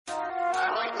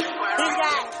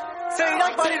So you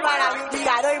don't put it right now. This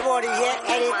guy don't even want to hear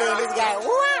anything. This guy,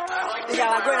 what? This guy,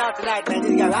 we're going out tonight, man.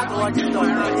 This guy, we have to watch this stuff,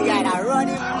 man. This guy, that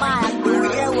running mad. Do you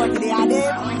hear what they are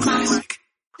doing? Classic.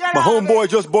 My homeboy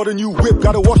just bought a new whip.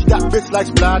 Gotta wash that bitch like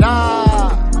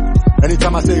splatter.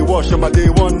 Anytime I say wash, on my day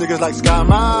one, niggas like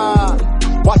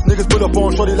scammer. Watch niggas pull up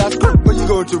on shorty like skirt, but you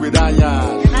go to it, Can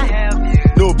I help you?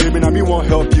 No, baby, now me won't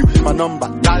help you. My number,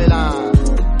 dial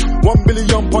 1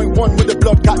 billion.1 with the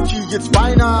blood got key, it's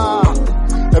finer.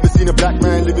 Ever seen a black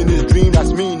man living his dream?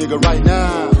 That's me, nigga, right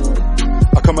now.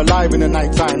 I come alive in the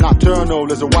nighttime,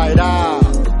 nocturnal as a white eye.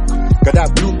 Got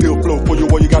that blue pill flow for you,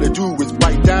 all you gotta do is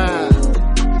write down.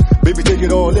 Baby, take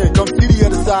it all in, come see the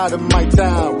other side of my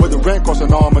town, where the rent costs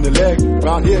an arm and a leg.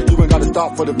 Round here, you ain't gotta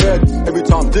stop for the bed. Every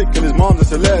time Dick and his mom's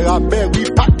a celeb, I bet we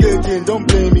packaging, don't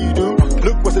blame me, dude.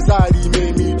 Look what society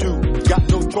made me do. Got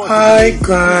no choice. Hi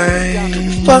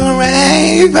guys,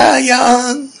 forever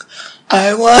young,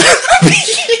 I want to be.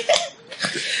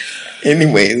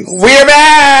 Anyways, we're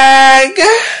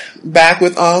back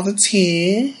with all the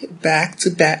tea, back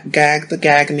to gag the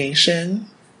gag nation.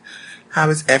 How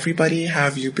is everybody? How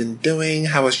have you been doing?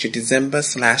 How was your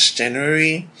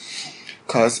December/January?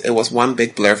 Cause it was one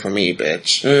big blur for me,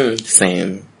 bitch.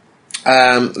 Same.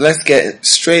 Let's get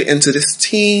straight into this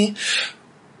tea.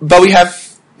 But we have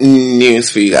news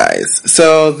for you guys.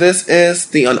 So this is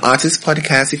the On Artist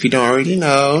podcast, if you don't already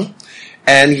know.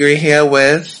 And you're here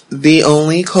with the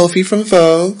only Kofi from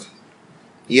Vogue.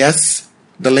 Yes,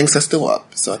 the links are still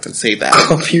up, so I can say that.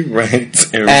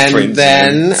 Copyright and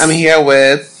then I'm here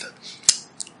with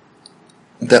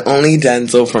the only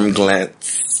Denzel from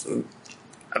Glitz.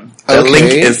 The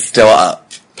link is still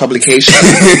up. Publications.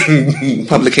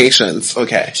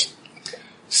 Okay.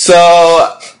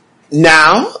 So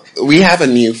now we have a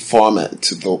new format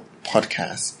to the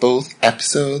podcast, both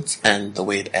episodes and the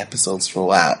way the episodes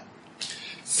roll out.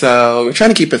 So we're trying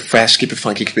to keep it fresh, keep it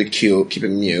funky, keep it cute, keep it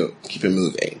mute, keep it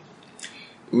moving.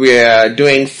 We're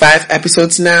doing 5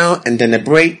 episodes now and then a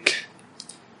break,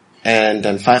 and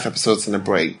then 5 episodes and a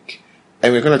break.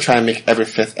 And we're going to try and make every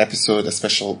 5th episode a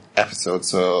special episode.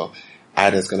 So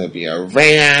either it's going to be a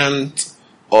rant,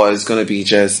 or it's going to be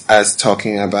just us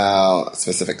talking about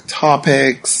specific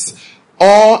topics,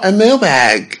 or a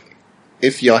mailbag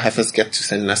if your heifers get to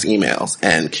send us emails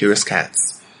and Curious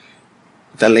Cats.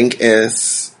 The link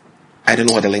is, I don't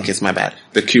know what the link is, my bad.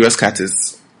 The Curious Cat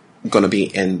is going to be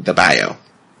in the bio.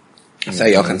 So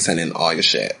y'all can send in all your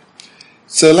shit.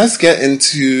 So let's get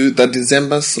into the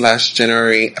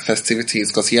December/January festivities,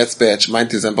 because yes, bitch, my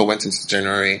December went into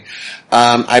January.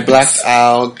 I blacked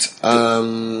out,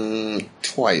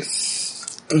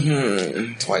 twice.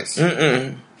 Twice.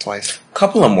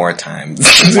 Couple of more times.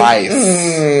 Twice.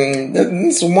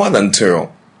 It's more than 2.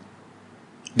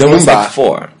 There was like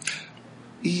 4.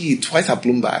 Twice at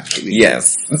Bloomba, actually.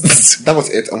 Yes. That was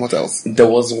it. And what else? There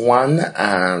was one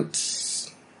at...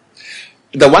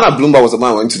 The one at Bloomba was the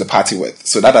one I went to the party with,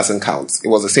 so that doesn't count. It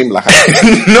was the same blackout.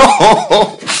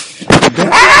 No!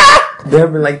 There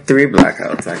have been like 3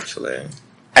 blackouts, actually.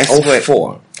 I swear.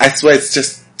 4. I swear it's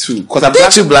just 2. Cause I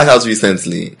did 2 blackouts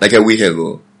recently, like a week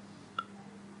ago.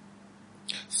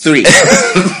 3.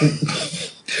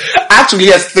 Actually,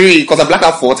 yes, 3, because I blacked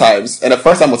out 4 times, and the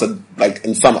first time was like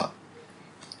in summer.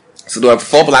 So there were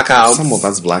 4 blackouts. Some of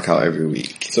us black out every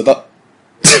week. So that...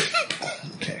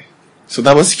 Okay. So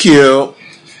that was cute.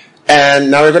 And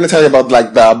now we're going to tell you about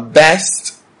like the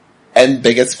best and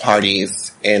biggest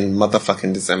parties in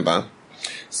motherfucking December.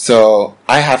 So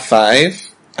I have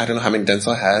 5. I don't know how many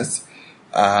Denzel has.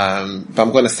 But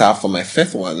I'm going to start for my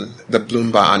 5th one, the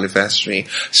Bloomba anniversary.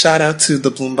 Shout out to the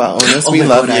Bloomba owners. We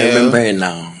love you. I remember it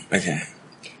now. Okay.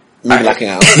 Me blacking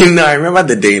out. No, I remember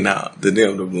the day now. The day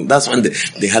of the Bloom. That's when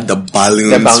they had the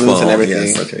balloons. The balloons and everything.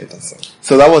 Yes, okay.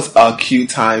 So that was a cute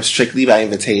time, strictly by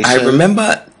invitation. I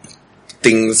remember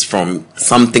things from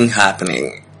something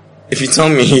happening. If you tell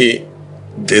me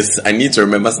this, I need to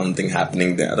remember something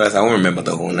happening there. Otherwise, I won't remember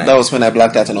the whole night. That was when I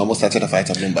blacked out and almost started a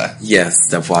fight at Bloomba. Yes,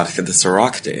 the vodka, the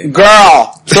Ciroc day.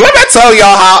 Girl! So let me tell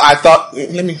y'all how I thought...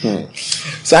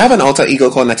 So I have an alter ego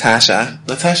called Natasha.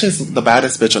 Natasha is the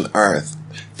baddest bitch on earth.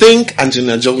 Think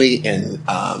Angelina Jolie in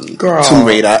Tomb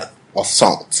Raider or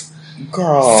Salt.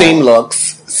 Girl. Same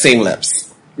looks, same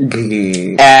lips.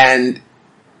 And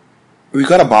we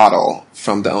got a bottle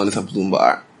from the owners of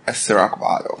Bloomba, a Ciroc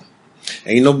bottle.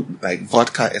 And you know, like,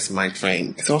 vodka is my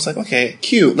drink. So I was like, okay,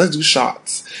 cute, let's do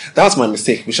shots. That was my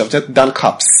mistake. We should have just done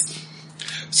cups.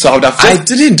 So I would have I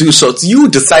didn't do shots. You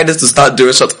decided to start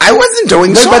doing shots. I wasn't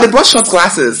doing shots. But they brought shot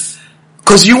glasses.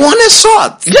 Because you wanted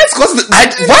shots. Yes, because I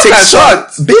didn't take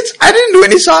shots. Bitch, I didn't do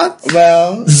any shots.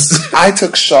 Well, I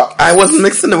took shots. I was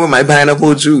mixing it with my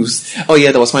pineapple juice. Oh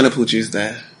yeah, there was pineapple juice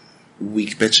there.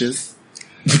 Weak bitches.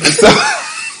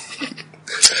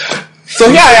 So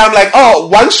here I am like, oh,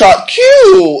 one shot,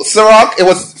 cute. Ciroc, it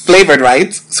was flavored,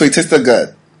 right? So it tasted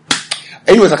good.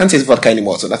 Anyways, I can't taste vodka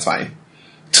anymore, so that's fine.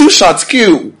 2 shots,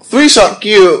 cute. 3 shots,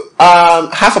 cute.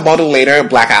 Half a bottle later,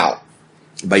 blackout.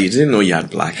 But you didn't know you had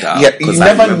blacked out. Yeah, you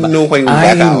never know when you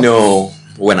black out. I know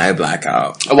when I black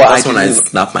out. Well, that's when I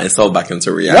snap myself back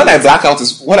into reality. When I black out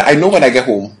is what I know when I get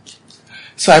home.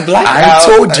 So I blacked out. I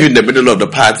told you in the middle of the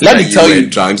party Let that me tell you you. were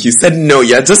drunk. You said, no,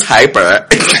 you're just hyper.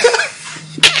 Because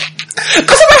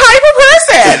I'm a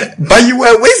hyper person. But you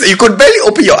were wasted. You could barely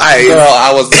open your eyes. Girl,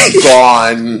 I was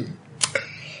gone.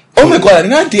 Oh my god,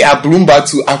 and that day at Bloomberg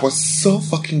too, I was so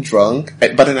fucking drunk.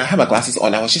 But then I had my glasses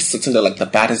on. I was just sitting there like the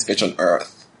baddest bitch on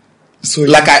earth. So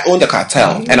like I owned a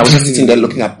cartel. And I was just sitting there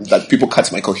looking at like people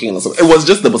cut my cocaine or something. It was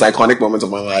just the most iconic moment of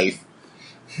my life.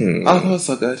 Oh, that was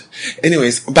so good.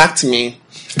 Anyways, back to me.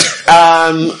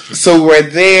 So we're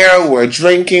there, we're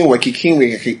drinking, we're kicking,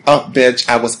 bitch.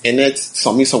 I was in it.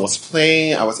 Some music was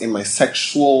playing. I was in my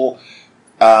sexual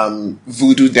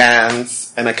voodoo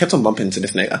dance, and I kept on bumping into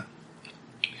this nigga,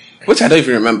 which I don't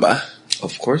even remember.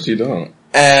 Of course you don't.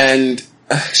 And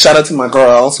shout out to my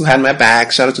girls who had my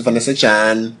back. Shout out to Vanessa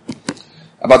Jan,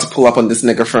 about to pull up on this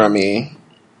nigga for me.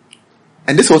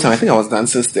 And this whole time, I think I was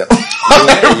dancing still.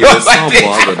 You were so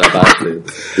bothered about it.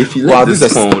 If you let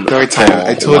this phone I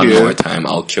told one you. more time,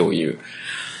 I'll kill you.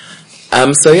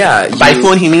 So yeah. By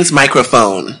phone, he means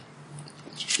microphone.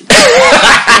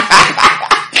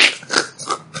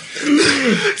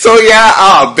 So yeah,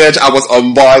 oh bitch, I was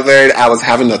unbothered. I was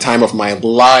having the time of my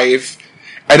life.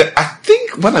 And I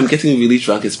think when I'm getting really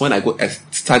drunk is when I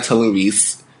start telling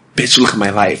Reese, bitch, look at my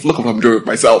life. Look what I'm doing with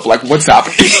myself. Like, what's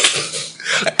happening?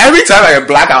 Every time I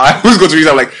black out, I always go to Reese,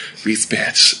 I'm like, Reese,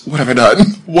 bitch, what have I done?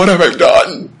 What have I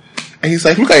done? And he's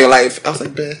like, look at your life. I was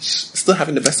like, bitch, still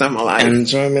having the best time of my life.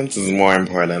 Enjoyment is more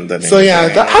important than So yeah,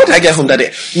 how did I get home that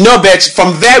day? No, bitch,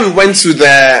 from there we went to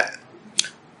the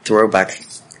throwback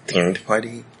themed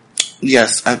party.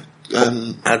 Yes,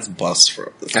 That's Bus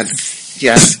Road.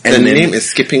 Yes, And the then- name is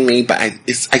skipping me, but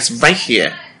it's right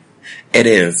here. It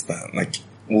is, but like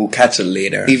we'll catch it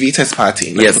later. Evita's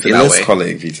party. Yes, put it that let's way. call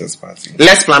it Vita's party.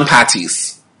 Let's plan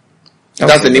parties.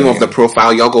 That's the name of the brilliant.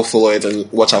 profile. Y'all go follow it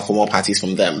and watch out for more parties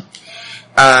from them.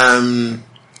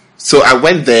 So I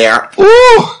went there.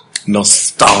 Ooh,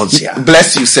 Nostalgia.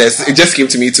 bless you, sis. It just came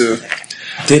to me too.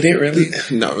 Did it really?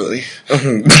 Not really.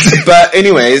 But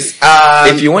anyways,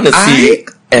 If you want to see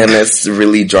Ernest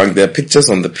really drunk, there are pictures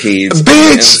on the page.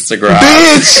 bitch, on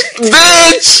Instagram.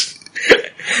 bitch.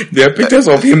 There are pictures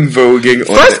of him voguing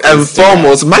on First the and Instagram.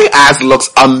 foremost, my ass looks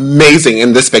amazing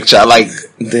in this picture. Like,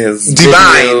 There's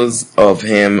Divine. videos of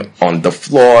him on the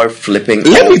floor flipping.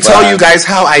 let me over. tell you guys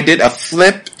how I did a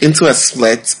flip into a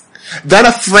split. Then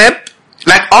a flip,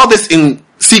 like all this in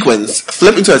sequence.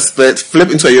 Flip into a split, flip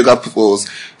into a yoga pose,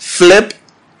 flip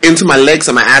into my legs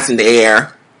and my ass in the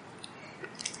air.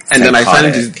 And then I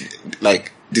finally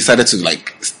decided to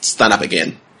stand up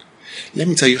again. Let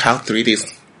me tell you how 3 days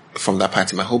from that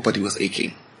party, my whole body was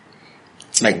aching.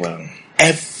 Like, Wow.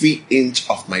 every inch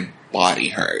of my body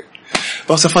hurt. But it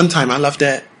was a fun time. I loved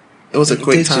it. It was a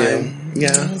great Did you? time.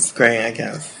 Yeah. That's great, I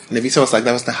guess. Navita was like,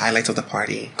 that was the highlight of the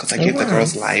party. Because I gave the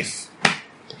girls life.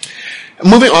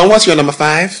 Moving on, what's your number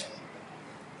 5?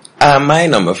 My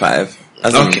number 5.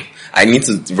 As in, Okay. I need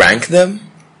to rank them.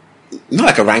 Not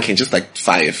like a ranking, just like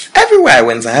 5. Everywhere I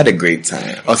went, I had a great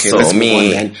time. Okay, so let's move me,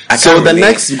 on then. I So can't the really-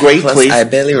 next great plus, place- I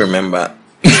barely remember.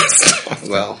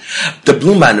 Well, The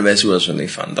Bloomberg anniversary was really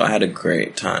fun, though. I had a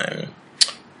great time.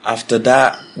 After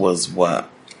that was what?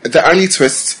 the early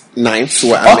twist nights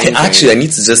were Okay, amazing. actually, I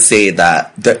need to just say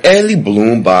that the early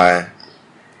Bloomberg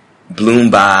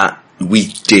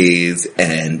weekdays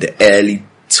and the early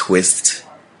twist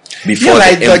before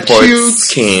like the the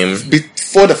imports cute- came,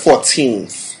 before the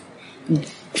 14th.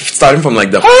 starting from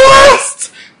like the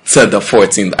 1st to the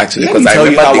 14th, actually, Let because me I tell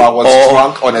you remember how I they was all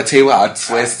drunk on a table at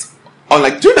Twist. On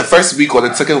like during the first week or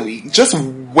the second week, just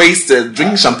wasted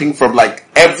drinking champagne from like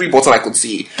every bottle I could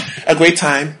see. A great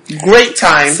time. Great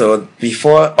time. So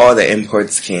before all the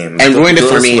imports came, And ruined it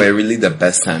for those me. were really the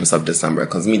best times of December.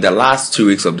 Because me, the last 2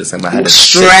 weeks of December, I had a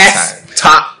Stress shit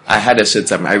time. I had a shit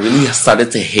time. I really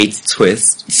started to hate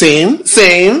Twist. Same.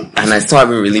 And I still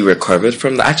haven't really recovered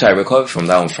from that. Actually, I recovered from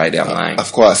that on Friday. I'm lying.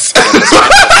 Of course.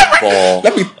 Ball.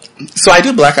 So I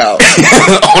did blackout.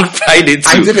 On Friday too.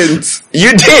 I didn't.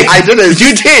 You did. I didn't.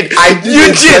 You did. I didn't.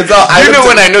 You did. You know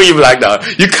when I know you blacked out.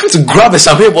 You come to grab a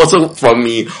champagne bottle from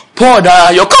me. Pour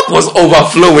that. Your cup was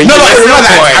overflowing. No,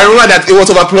 I remember that it was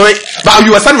overflowing. But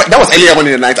you were standing. That was earlier on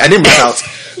in the night. I didn't black out.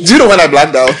 Do you know when I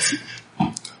blacked out?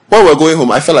 When we were going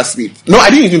home, I fell asleep. No, I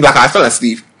didn't even black out. I fell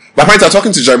asleep. My friends are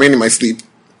talking to Jermaine in my sleep.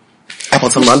 I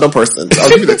was some random person. I'll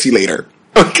give you the tea later.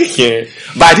 Okay.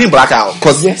 But I didn't black out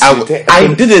because Yes, I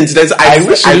you did. didn't. I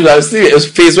wish you would have seen your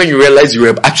face when you realized you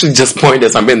were actually just pouring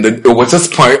at something. It was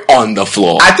just pouring on the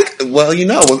floor. I think. Well, you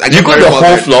know, I You got the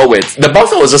whole floor with. The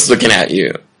bouncer was just looking at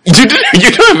you.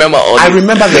 You don't remember all this. I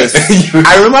remember this.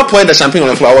 I remember pouring the champagne on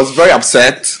the floor. I was very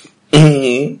upset.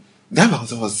 Mm-hmm. That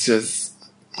bouncer was just.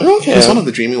 Okay. He was one of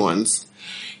the dreamy ones.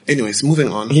 Anyways, moving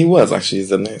on. He was actually.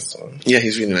 He's a nice one. Yeah,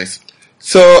 he's really nice.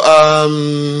 So,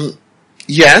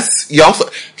 yes, you also,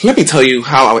 let me tell you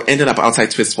how I ended up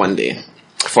outside Twist one day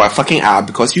for a fucking hour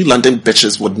because you London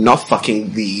bitches would not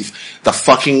fucking leave the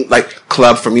fucking,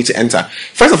 club for me to enter.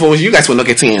 First of all, you guys were not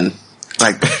getting in.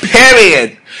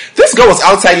 Period. This girl was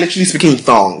outside literally speaking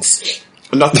thongs.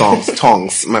 Not thongs,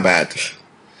 tongs, my bad.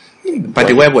 But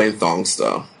they were wearing thongs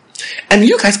though. And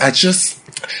you guys are just,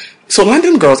 so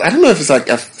London girls, I don't know if it's a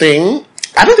thing.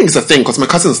 I don't think it's a thing because my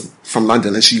cousin's from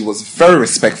London and she was very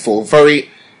respectful, very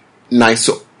nice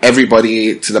to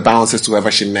everybody, to the bouncers, to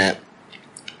whoever she met.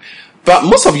 But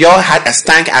most of y'all had a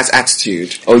stank-ass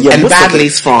attitude. Oh yeah, and bad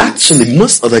lace fronts. Actually,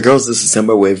 most of the girls this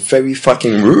December were very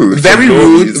fucking rude. Very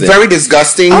rude, very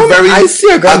disgusting, I see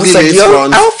a girl who's like, lace your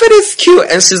fronts. outfit is cute.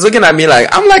 And she's looking at me like,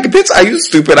 I'm like, bitch, are you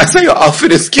stupid? I said your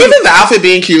outfit is cute. Even the outfit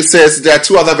being cute says there are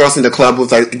two other girls in the club with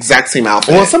the exact same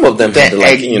outfit. Well, some of them had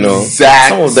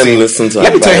some of them listen to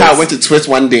Let me tell you how I went to Twist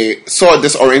one day, saw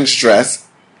this orange dress.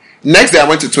 Next day I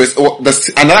went to Twist.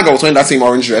 Another girl was wearing that same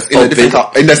orange dress in a different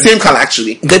color, in the same color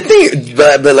actually. The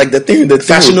thing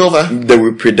Fashion Nova that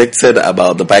we predicted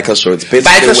about the biker shorts.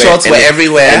 Biker shorts were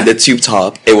everywhere, and the tube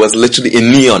top. It was literally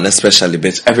in neon, especially.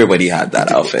 Bitch, everybody had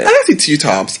that outfit. I don't see tube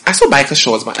tops. I saw biker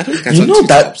shorts, but I don't think I saw tube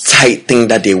that tops. tight thing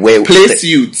that they wear. Play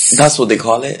suits. That's what they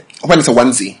call it. When it's a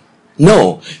onesie.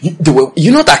 No,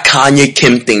 you know that Kanye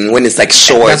Kim thing when it's like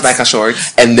shorts. That's biker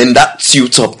shorts. And then that tube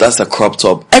top, that's a crop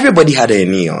top. Everybody had it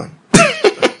in neon.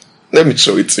 Let me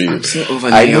show it to you. So over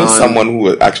I neon. know someone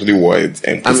who actually wore it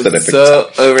and posted a picture. So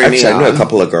over Actually, neon. I know a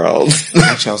couple of girls.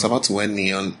 Actually, I was about to wear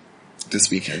neon this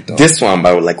weekend though. This one,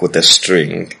 but with a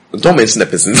string. Don't mention the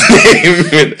person's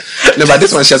name. No, but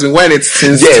this one, she has been wearing it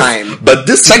since time. But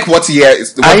this, check what year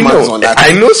is the I month know, on that.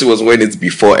 I know she was wearing it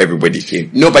before everybody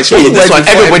came. No, but she Hey, was this wearing one,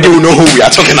 it before everybody will know who we are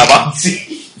talking about.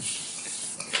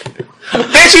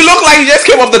 Then she looked like you just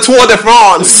came off the Tour de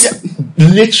France.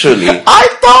 Literally. I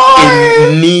thought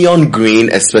In neon green,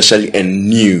 especially, and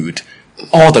nude.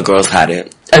 All the girls had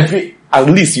it. At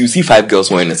least you see 5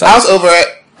 girls wearing it. I was over it.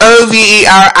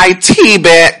 OVERIT,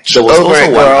 bitch. There was over also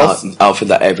it, one girls. outfit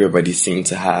that everybody seemed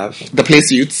to have. The play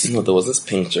suits. No, there was this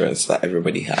pink dress that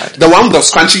everybody had. The one with the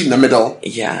scrunchie in the middle.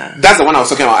 Yeah. That's the one I was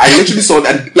talking about. I literally saw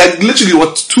that, literally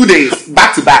what 2 days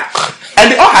back to back.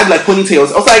 And they all had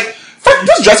ponytails. I was like, fuck,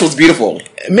 this dress was beautiful.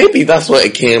 Maybe that's what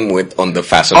it came with on the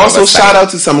fashion. Also, shout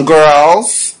out to some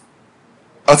girls.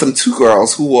 Or some 2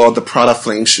 girls who wore the Prada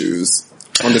flame shoes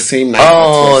on the same night.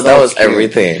 Oh, that was cute.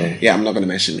 everything. Yeah, I'm not going to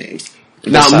mention names.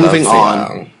 Now, Shout moving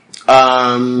out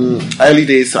on. Early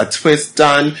days at Twist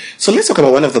done. So let's talk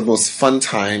about one of the most fun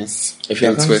times If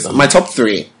you're in Twist. done. My top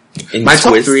 3. In My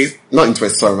top Twist? 3, not in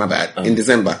Twist, sorry, my bad. In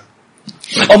December.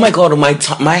 Oh my god,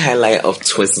 my highlight of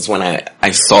Twist is when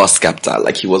I saw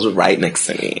Skepta. He was right next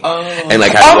to me. Oh. And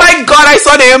Oh my god, I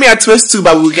saw Naomi at Twist too,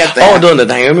 but we'll get there. Oh no, the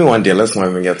Naomi one day, let's not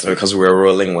even get to it because we were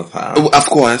rolling with her. Of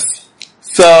course.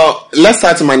 So, let's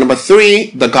start to my number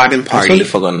 3, the garden I party. totally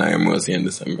forgot Naomi was here in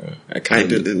December. I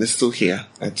did, and it's still here.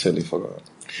 I totally forgot.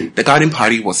 The garden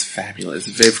party was fabulous.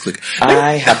 Very quick.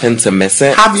 I happened to miss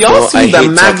it. Have y'all so I seen the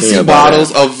hate talking maxi about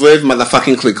bottles it. of Viv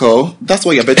motherfucking Clicquot? That's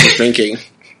what your bitch is drinking.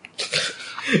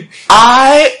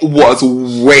 I was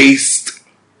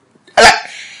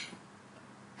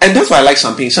and that's why I like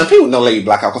champagne. Champagne would not let you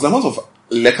black out because the amount of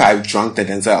liquor I've drunk the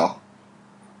Denzel.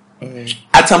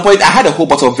 At some point, I had a whole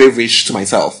bottle of Viv Rich to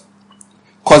myself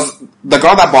because the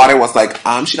girl that bought it was like,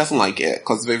 she doesn't like it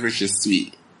because Viv Rich is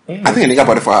sweet. I think a nigga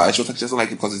bought it for her. She was like, she doesn't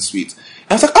like it because it's sweet.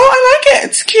 And I was like, oh, I like it.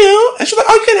 It's cute. And she was like,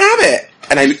 oh, you can have it.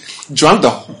 And I drank the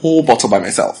whole bottle by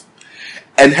myself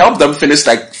and helped them finish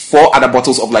 4 other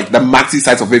bottles of the maxi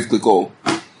size of Viv Clicquot.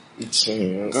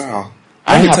 Girl,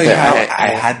 I tell you how I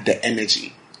had the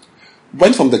energy.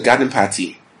 went from the garden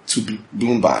party to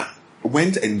Bloom Bar,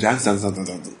 went and danced.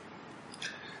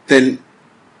 Then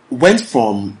went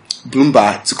from Bloom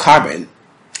Bar to Carbon,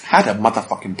 had a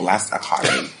motherfucking blast at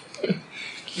Carbon.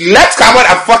 Left Carbon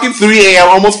at fucking 3 a.m.,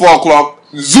 almost 4 o'clock,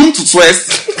 zoomed to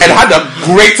Twist, and had a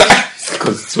great time.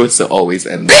 Because Twist always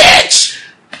ends. Bitch!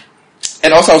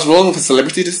 And also, I was rolling for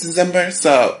Celebrity this December,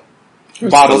 so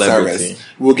bottle service.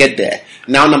 We'll get there.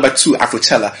 Now, number 2,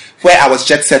 Afrochella, where I was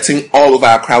jet setting all over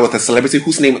Accra with a celebrity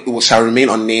whose name shall remain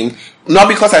unnamed. Not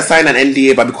because I signed an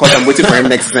NDA, but because I'm waiting for him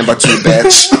next December too,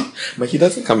 bitch. But he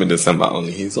doesn't come in December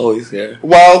only. He's always here.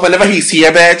 Well, whenever he's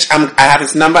here, bitch, I have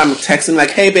his number. I'm texting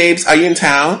like, "Hey, babes, are you in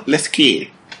town? Let's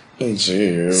key."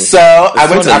 Jeez. So I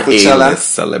went to Afrochella.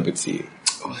 Celebrity.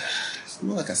 It's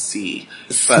more like a C.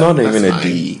 It's not even a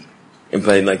D.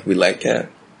 But like we like it.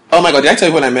 Oh my god! Did I tell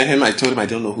you when I met him? I told him I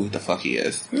don't know who the fuck he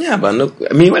is. Yeah, but no.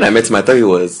 I mean, when I met him, I thought he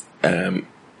was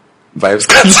Vibes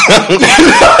Cartel.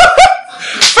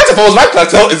 First of all, Vibes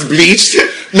Cartel is bleached.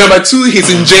 Number 2,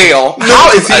 he's in jail. How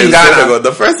is he in Ghana?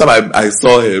 The first time I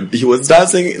saw him, he was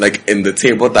dancing like in the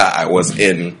table that I was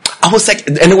in. I was like,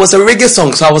 and it was a reggae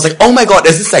song, so I was like, oh my god,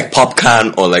 is this like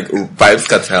Popcorn or like Vibes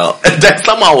Cartel? And then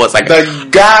somehow I was like, the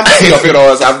gammy of it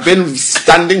all is I've been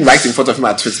standing right in front of him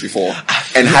at Twist before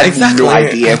and had no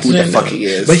idea who the fuck he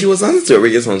is. But he was dancing to a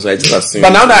reggae song, so I just assumed.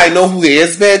 But now that I know who he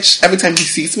is, bitch, every time he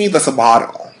sees me, there's a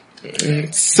bottle.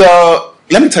 So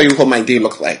let me tell you what my day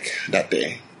looked like that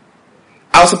day.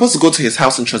 I was supposed to go to his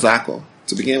house in Trozako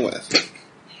to begin with.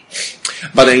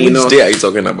 But then, Which day are you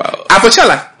talking about?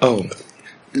 Afrochella. Oh.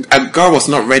 A girl was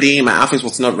not ready, my outfit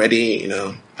was not ready,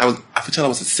 Afrochella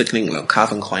was a sickening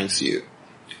Calvin Klein suit.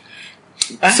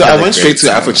 So I went straight to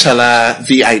Afrochella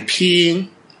VIP.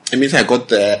 Immediately I got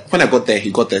there. When I got there,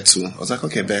 he got there too. I was like,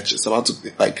 okay, bitch, it's about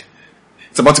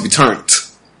to be turned.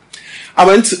 I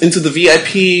went into the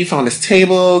VIP, found this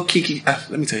table, Kiki,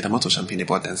 let me tell you the amount of champagne they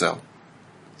bought Denzel.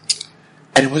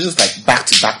 And it was just like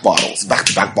back-to-back bottles.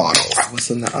 I was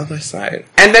on the other side.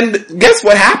 And then, guess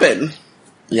what happened?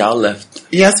 Y'all left.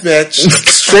 Yes, bitch.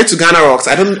 Straight to Ghana Rocks.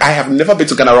 I have never been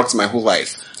to Ghana Rocks in my whole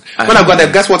life. When I got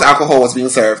there, guess what alcohol was being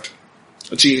served?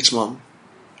 A GH, mom.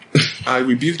 I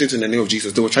rebuked it in the name of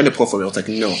Jesus. They were trying to pour for me. I was like,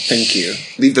 no, thank you.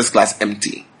 Leave this glass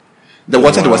empty. The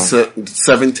water that was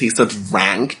serving tasted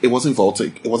rank. It wasn't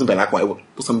Voltic. It wasn't Belacqua. It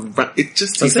was some rank. It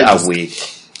just tasted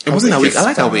awake. It wasn't awake. I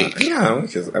like awake. Yeah,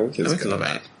 awake is not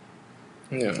bad.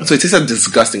 Yeah. So it tasted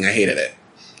disgusting. I hated it.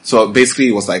 So basically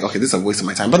it was like, okay, this is a waste of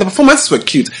my time. But the performances were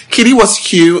cute. Kitty was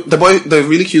cute. The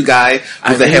really cute guy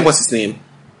with the hair, what's his name?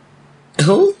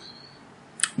 Who?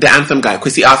 The anthem guy.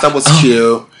 Kwesi Arthur was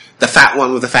cute. The fat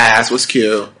one with the fat ass was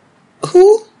cute.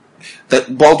 Who? The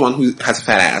bald one who has a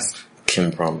fat ass.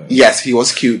 Kim Promise. Yes, he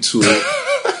was cute too.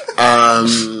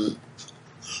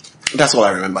 That's all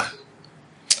I remember.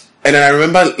 And then I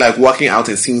remember like walking out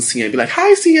and seeing Sia and be like,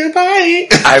 hi Sia, bye.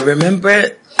 I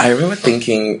remember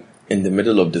thinking in the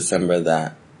middle of December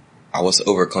that I was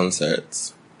over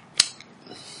concerts.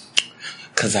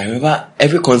 Cause I remember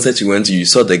every concert you went to, you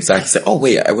saw the exact same. Oh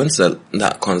wait, I went to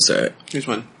that concert. Which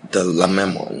one? The La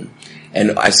Mem one.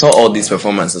 And I saw all these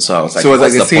performances, so I was like, so it was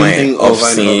what's like the the same point thing of over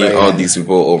and seeing over all again. these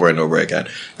people over and over again?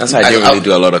 That's why I didn't really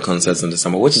do a lot of concerts in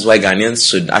December, which is why Ghanaians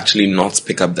should actually not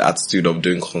pick up the attitude of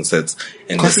doing concerts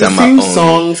in December. The same only.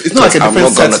 songs. It's not like a different I'm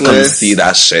not gonna set come list. see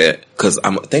that shit. Cause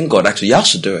thank God, actually, y'all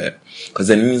should do it. Cause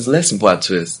then it means less people at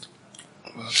Twist.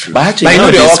 But actually, But I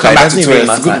know they all come it back doesn't to even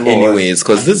Twist. matter Good Lord. anyways,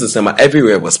 because this December,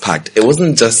 everywhere was packed. It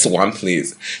wasn't just one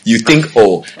place. You think,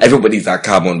 oh, everybody's at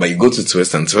Carbon, but you go to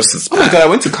Twist and Twist is Oh my packed. god, I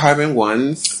went to Carbon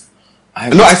once.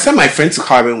 I sent my friend to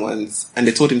Carbon once and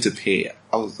they told him to pay.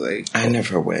 I was like, I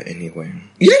never went anywhere.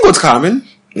 you didn't go to Carbon?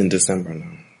 In December, no.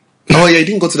 Oh yeah, you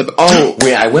didn't go to the, oh.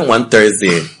 Wait, I went one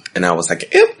Thursday, and I was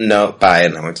like, no, bye,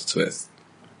 and I went to Twist.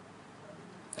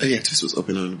 Oh yeah, Twist was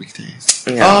open on weekdays.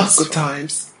 Yeah, Oh, that's good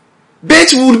times.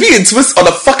 Bitch, we would be in Twist on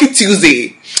a fucking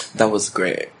Tuesday. That was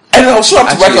great. And I'll show up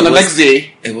to work Actually, on the it was- next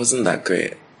day. It wasn't that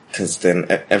great, because then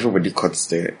everybody caught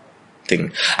the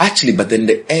thing. Actually, but then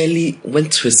when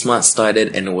Twistmas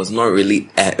started and it was not really,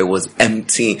 it was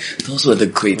empty. Those were the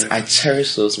great. I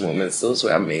cherish those moments. Those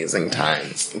were amazing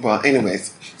times. Well,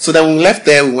 anyways. So then when we left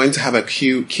there, we went to have a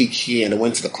kiki and I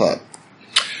went to the club.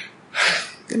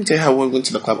 Let me tell you how we went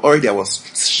to the club. Already I was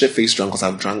shit-faced drunk because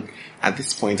I've drunk, at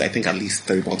this point, I think at least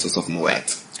 3 bottles of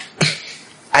Moet.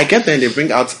 I get there and they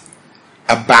bring out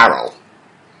a barrel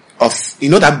of, you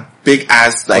know that big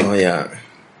ass, like, Oh yeah.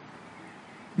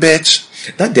 bitch.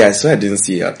 That day I swear I didn't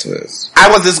see you at Twist. I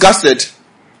was disgusted.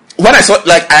 When I saw,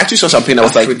 like, I actually saw champagne, I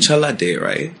was like, Afrochella Day,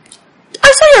 right?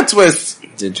 I saw you at Twist.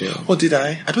 Did you? Or did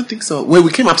I? I don't think so. Wait,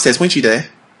 we came upstairs. Weren't you there?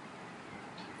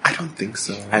 I don't think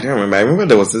so. I don't remember. I remember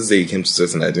there was this day you came to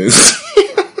Swiss and I didn't see.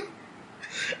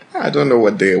 I don't know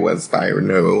what day it was, but I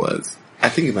know it was. I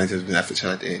think it might have been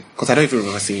Afrochella Day. Because I don't even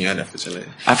remember seeing you at Afrochella.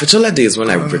 Afrochella Day is when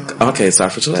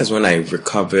Afrochella is when I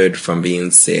recovered from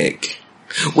being sick.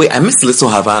 Wait, I missed Little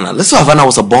Havana. Little Havana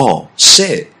was a ball.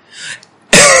 Shit.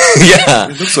 Yeah.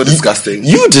 It looks so disgusting.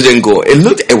 You didn't go.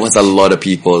 It was a lot of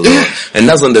people though. And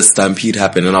that's when the stampede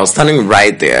happened and I was standing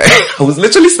right there. I was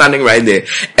literally standing right there.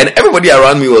 And everybody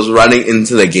around me was running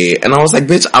into the gate. And I was like,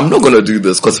 bitch, I'm not gonna do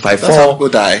this because if I That's fall, how people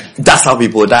die. that's how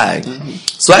people die. Mm-hmm.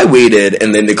 So I waited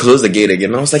and then they closed the gate again.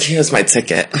 And I was like, here's my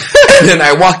ticket. And then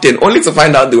I walked in only to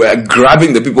find out they were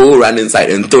grabbing the people who ran inside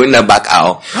and throwing them back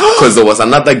out because there was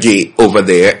another gate over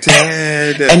there.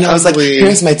 Dead, And I was like,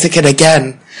 here's my ticket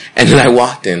again. And then I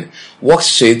walked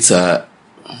straight to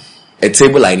a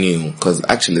table I knew because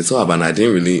actually so Havana I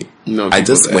didn't really know. I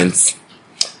just went.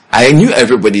 I knew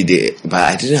everybody there, but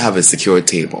I didn't have a secure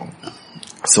table.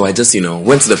 So I just,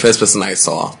 went to the first person I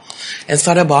saw and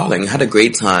started bawling. Had a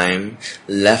great time.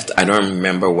 Left, I don't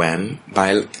remember when, but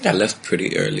I think I left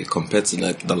pretty early compared to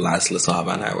the last Little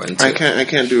Havana I went to. I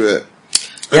can't do it.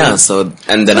 Yeah,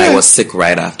 and then I was sick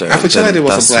right after. Afrochella Day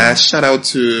was a blast. Shout out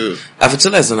to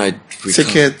Afrochella is when I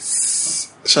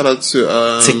tickets. Shout out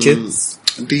to tickets.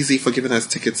 DZ for giving us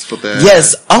tickets for the.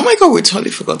 Yes. Oh my god, we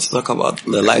totally forgot to talk about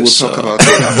the live show. We'll talk about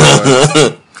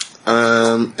it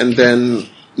afterwards. And then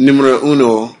numero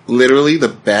uno, literally the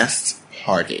best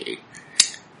party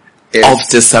of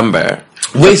December.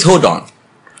 Wait, hold on.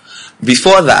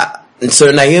 Before that, so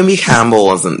Naomi Campbell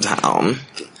was in town.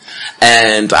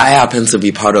 And I happened to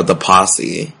be part of the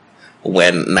posse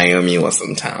when Naomi was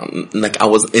in town. Like, I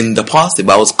was in the posse,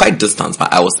 but I was quite distant,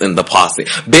 but I was in the posse.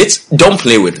 Bitch, don't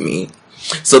play with me.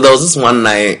 So there was this one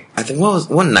night, I think,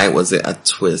 one night was it at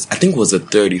Twist? I think it was the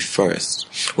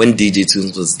 31st, when DJ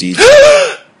Tunes was DJ.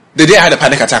 The day I had a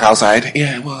panic attack outside?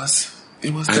 Yeah, it was.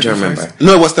 It was 31st. I don't remember.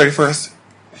 No, it was 31st.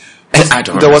 I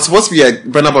don't remember. There was supposed to be a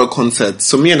Burna Boy concert.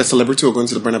 So me and the celebrity were going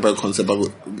to the Burna Boy concert, but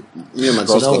me and my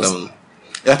girls got down.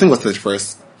 Yeah, I think it was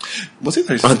 31st. Was it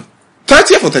 31st?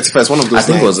 30th or 31st? One of those. I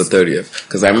think it was the 30th.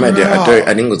 Because I remember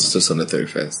I didn't go to Swiss on the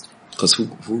 31st. Because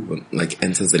who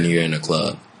enters the new year in a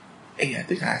club? Hey, I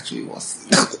think I actually was.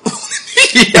 You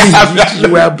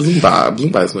were at Bloomba.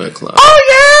 Bloomba is not a club.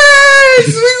 Oh,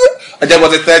 yes! And then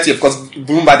was the 30th because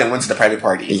Bloomba then went to the private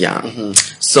party. Yeah. Mm-hmm.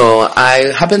 So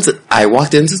I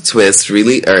walked into Twist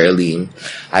really early.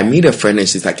 I meet a friend and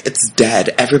she's like, it's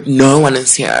dead. No one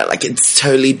is here. Like, it's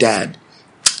totally dead.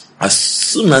 As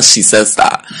soon as she says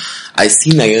that, I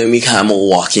see Naomi Campbell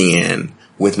walking in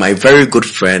with my very good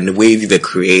friend, Wavy the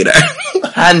Creator,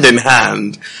 hand in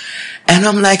hand. And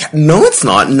I'm like, no, it's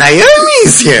not.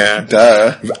 Naomi's here.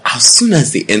 Duh. As soon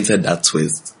as they entered that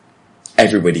Twist,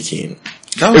 everybody came.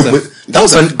 That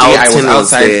was when I was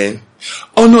outside. There.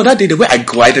 Oh no, that day the way I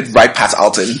glided right past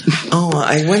Alton. Oh,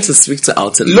 I went to speak to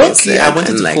Alton. Luckily, I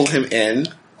wanted to pull him in.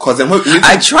 Cause then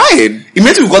I tried.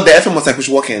 Immediately we got there, FM was like, we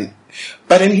should walk in.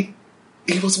 But then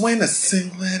he was wearing a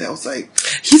singlet. I was like,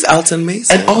 he's Alton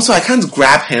Mason. And also I can't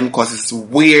grab him because it's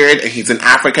weird and he's in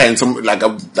Africa and some, like a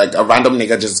random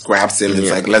nigga just grabs him and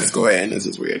it's like, let's go in. This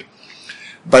is weird.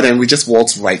 But then we just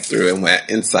waltzed right through and we're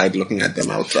inside looking at them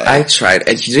outside. I tried,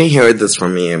 and you didn't hear this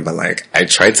from me, but like, I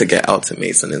tried to get Alton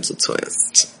Mason into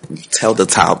Twist. Tell the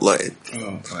tabloid.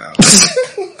 Oh, wow.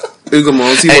 Ugo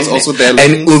Mosey was also there.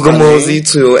 And Ugo Mosey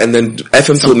too, and then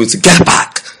FM told me to get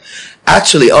back.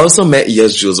 Actually, I also met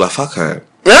Yes Jules, but fuck her.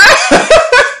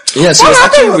 Yeah, she was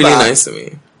actually really nice to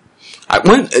me. I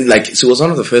went, she was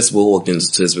one of the first people who walked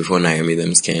into Twist before Naomi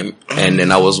Dems came, and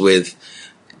then I was with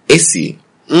Issy.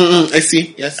 I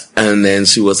see, yes. And then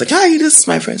she was like, hi, this is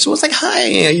my friend. She was like,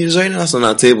 hi, are you joining us on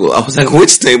our table? I was like,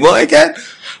 which table again?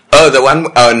 Oh, the one,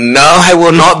 oh no, I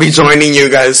will not be joining you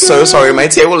guys. So sorry, my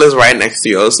table is right next to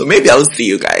yours, so maybe I'll see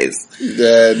you guys.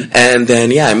 Good. And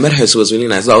then, yeah, I met her, she was really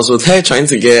nice. So I was with her trying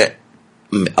to get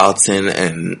Alton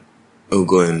and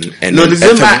Ugo and no, you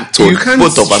can't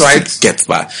both of us to get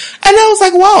back. And I was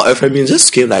like, wow, FM just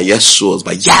screamed like, yes, sure,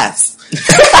 but yes.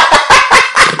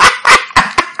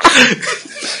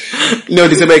 No,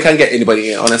 December you can't get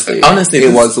anybody in, honestly.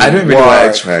 It was I don't really know why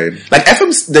I tried. Like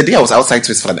FM, the day I was outside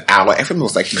Twist for an hour, FM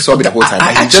was like, he saw me the whole time.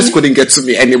 He just couldn't get to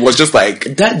me and it was just like,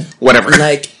 that, whatever.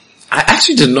 Like, I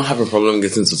actually did not have a problem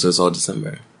getting to Twist all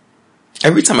December.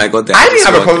 Every time I got there, I didn't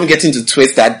have a problem getting to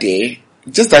Twist that day.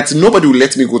 Just that nobody would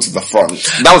let me go to the front.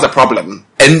 That was a problem.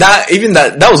 And that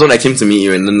was when I came to meet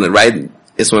you and then the ride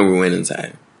is when we went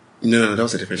inside. No, that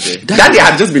was a different day. That day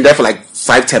I had just been there for like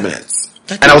 5-10 minutes.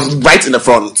 And I was right in the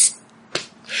front.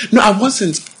 No, I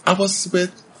wasn't. I was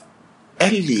with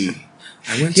Ellie.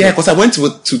 because I went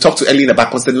to talk to Ellie in the back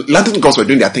because the London girls were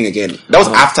doing their thing again. That was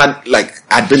after, like,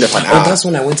 I'd been there for an hour. Oh, that's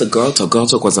when I went to Girl Talk. Girl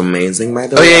Talk was amazing, by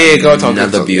the way. Oh, yeah, Girl Talk.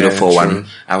 Another beautiful one. True.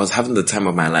 I was having the time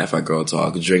of my life at Girl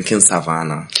Talk, drinking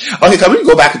Savannah. Okay, can we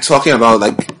go back to talking about,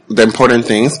 like, the important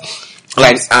things?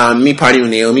 Like, me partying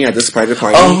with Naomi at this private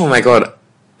party. Oh my god.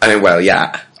 I mean, well,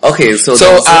 yeah. Okay, so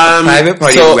private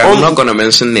party, we're not gonna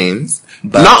mention names.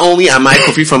 But not only am I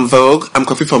Kofi from Vogue, I'm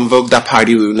Kofi from Vogue that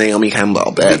party with Naomi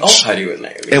Campbell, bitch. We all party with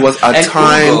Naomi. It was a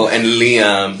time. Ugo and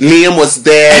Liam. Liam was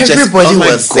there. Everybody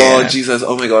was there. Oh my god, Jesus,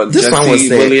 oh my god. This one was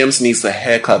there. Williams needs a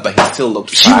haircut, but he still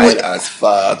looked fine as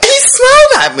fuck. He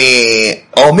smiled at me.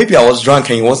 Or maybe I was drunk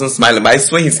and he wasn't smiling, but I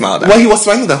swear he smiled at me. Well, he was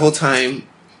smiling the whole time.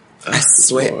 I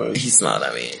swear he smiled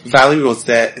at me. Valerie was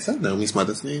there. Is that Naomi's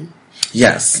mother's name?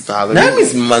 Yes. Valerie.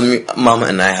 Naomi's mama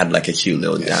and I had like a cute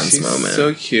little dance moment.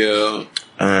 So cute.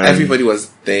 Everybody was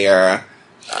there.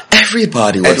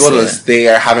 Everybody was Edward there. was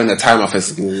there having the time of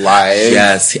his life.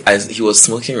 Yes, he was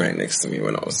smoking right next to me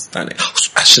when I was standing.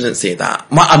 I shouldn't say that.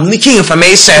 I'm leaking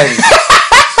information.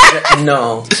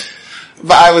 No.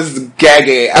 But I was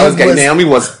gagging. Naomi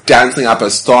was dancing up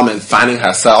a storm and fanning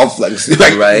herself. Like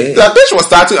right? The bitch was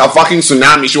starting a fucking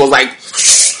tsunami. She was like,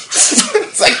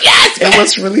 it's like,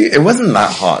 yes! It wasn't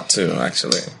that hot too,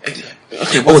 actually.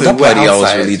 Okay, that party I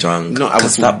was really drunk. No, I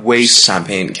was that way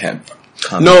champagne kept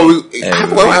coming. No,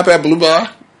 what happened at Blue Bar?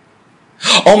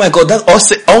 Oh my god,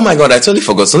 I totally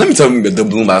forgot. So let me tell you the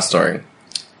Blue Bar story.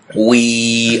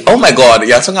 Oh my god,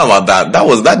 you're talking about that.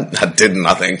 That did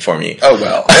nothing for me. Oh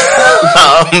well.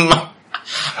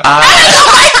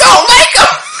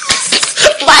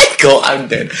 Michael, I'm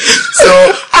dead. So,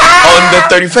 on the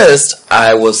 31st,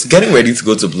 I was getting ready to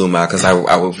go to Blue Bar because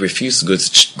I would refuse to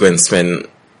go and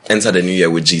enter the new year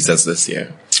with Jesus this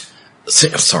year. So,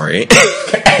 sorry.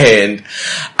 And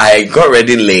I got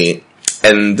ready late,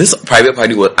 and this private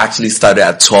party was actually started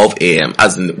at 12 a.m.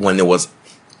 as in when it was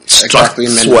struck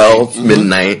exactly 12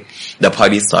 midnight, the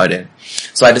party started.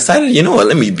 So I decided, you know what,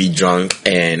 let me be drunk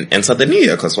and enter the new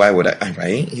year, because why would I,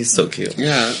 right? He's so cute.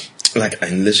 Yeah. Like, I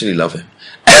literally love him.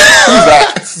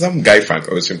 Some guy Frank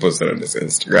Ocean posted on his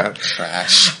Instagram.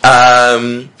 Trash.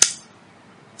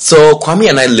 So Kwame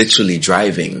and I literally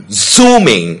driving,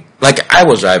 zooming, like I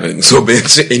was driving, so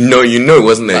bitch, you know it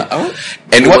wasn't it.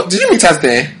 And what, did you meet us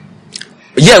there?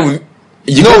 Yeah,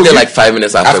 you got there like 5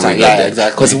 minutes after we left there.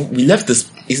 Exactly. Because we left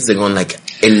this Easter on like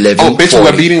 11:40. Oh, bitch, we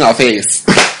were beating our face.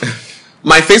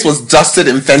 My face was dusted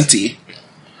in Fenty.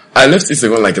 I left Easter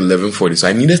like 11:40, so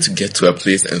I needed to get to a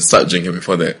place and start drinking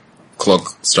before the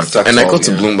clock struck. And I got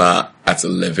to Bloom Bar at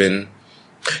 11.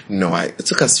 No, it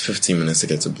took us 15 minutes to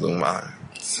get to Bloom Bar.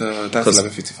 So that's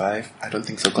 11:55. I don't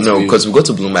think so. No, because we got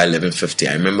to Bloom Bar 11:50.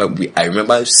 I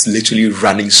remember literally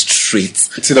running straight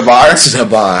to the bar. To the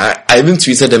bar. I even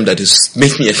tweeted them that just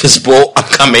make me a fishbowl. I'm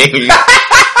coming.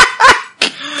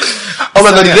 Oh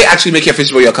my god! Did they actually make you a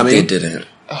fishbowl? You're coming? They didn't.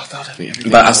 Oh, that would have been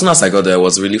everything. But as soon as I got there, it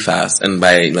was really fast, and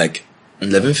by like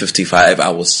 11:55, I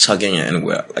was chugging it, and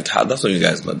that's when you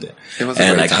guys got there. It was a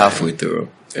and great like time. halfway through.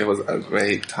 It was a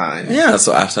great time. Yeah.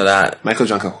 So after that, Michael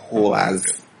drank a whole ass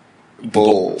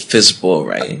bowl, fishbowl,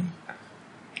 right?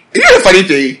 You know the funny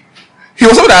thing? He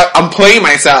was like, I'm playing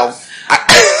myself.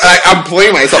 I'm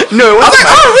playing myself. No, it wasn't. I was like,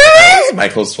 oh really? It was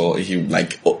Michael's fault. He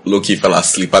low-key fell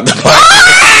asleep at the bar.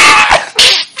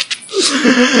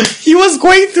 He was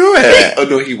going through it. Oh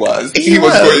no, he was. He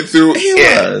was going through it. He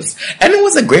was. And it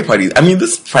was a great party. I mean,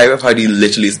 this private party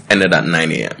literally ended at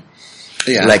 9 a.m.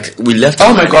 Yeah. Like, we left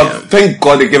at 9 my god, thank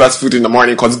god they gave us food in the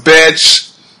morning, because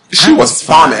bitch, she was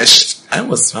famished. I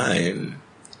was fine.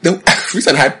 Reese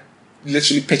and I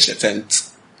literally pitched a tent.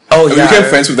 Oh, and yeah. we became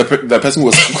friends with the person who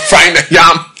was frying the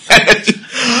yam.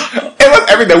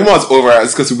 It was the woman was over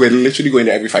us because we were literally going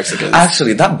there every 5 seconds.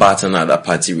 Actually, that bartender at that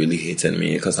party really hated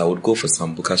me because I would go for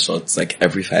sambuca shots like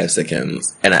every 5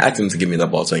 seconds, and I asked him to give me the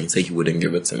bottle and he said he wouldn't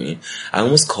give it to me. I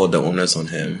almost called the owners on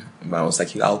him, but I was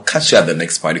like, I'll catch you at the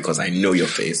next party because I know your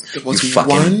face. There was you fucking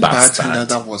one bastard. bartender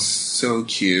that was so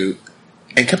cute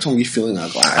and kept on refilling our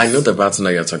glass. I know the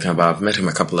bartender you're talking about. I've met him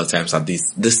a couple of times at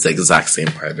this exact same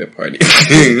private party.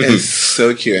 It's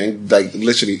so cute, and like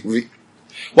literally.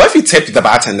 What if you tip the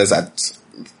bartenders at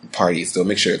parties? They'll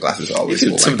make sure your glasses are always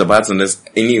full. You tip the bartenders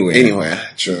anywhere.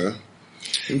 True.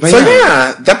 But so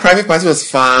yeah, that private party was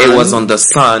fun. It was on the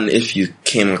Sun. If you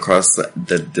came across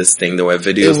this thing, there were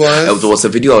videos. There was a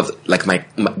video of like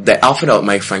the outfit of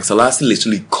Mike Frank Selassie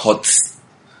literally caught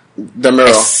the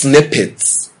mirror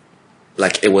snippets.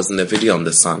 Like it was in the video on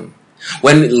the Sun.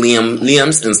 When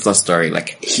Liam's Insta story,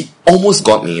 like he almost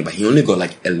got me, but he only got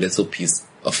like a little piece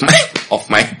of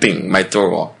my thing, my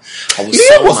throw.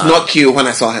 Liam was not cute when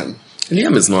I saw him.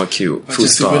 Liam is not cute. Full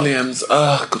Jesse stop. Williams,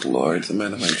 oh, good lord, the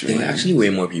man of my There dreams. were actually way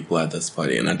more people at this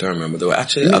party, and I don't remember. There were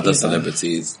actually other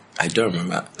celebrities. I don't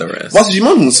remember the rest. Was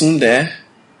Jimon Musun there?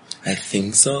 I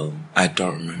think so. I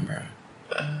don't remember.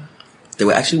 There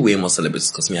were actually way more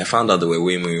celebrities because I found out there were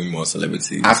way more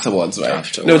celebrities Afterwards, right?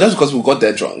 Afterwards. No, that's because we got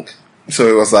there drunk. So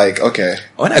it was like, okay.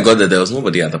 When I got there was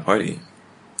nobody at the party.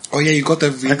 Oh yeah, you got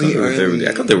there really early.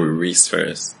 I got there with Reese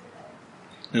first.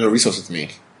 No, Reese was with me.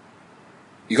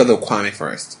 You got there with Kwame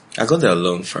first. I got there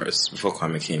alone first before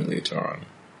Kwame came later on.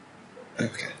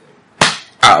 Okay.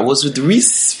 I was with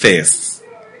Reese first.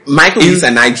 Michael, Reese,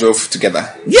 and I drove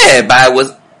together. Yeah,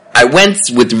 but I went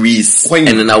with Reese, and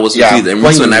then I was with Reese, and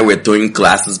Reese and I were throwing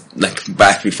glasses like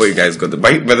back before you guys got there.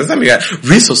 By the time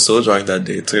Reese was so drunk that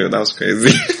day too. That was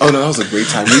crazy. Oh no, that was a great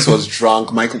time. Reese was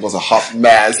drunk. Michael was a hot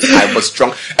mess. I was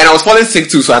drunk, and I was falling sick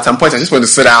too. So at some point, I just wanted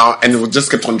to sit down and we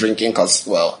just kept on drinking because,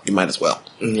 well, you might as well.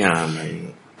 Yeah,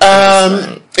 man.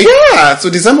 Yeah. So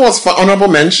December was fun. Honorable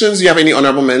mentions. Do you have any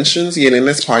honorable mentions?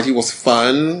 Yelena's party was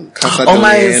fun. Casa de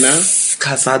Yelena.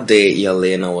 Casa de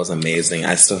Yelena was amazing.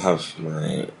 I still have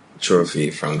my trophy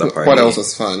from the party. What else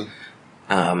was fun?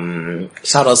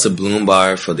 Shout out to Bloom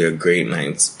Bar for their great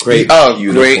nights. Great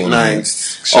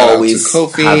nights. Shout Always out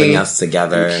to Kofi, having us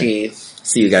together. Keith.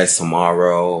 See you guys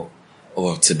tomorrow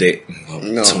or today.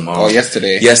 Tomorrow. Or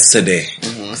yesterday. Yesterday.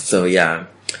 Mm-hmm. So yeah.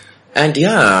 And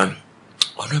yeah,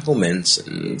 honorable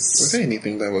mentions. Was there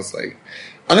anything that was like...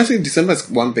 Honestly, December is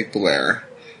one big blur.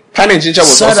 Pine and Ginger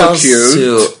was also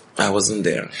cute. I wasn't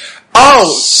there.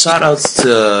 Oh! Shout outs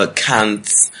to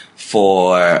Kant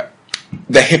for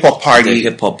the hip hop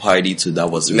party. Too.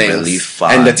 That was really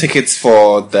fun. And the tickets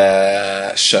for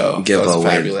the show.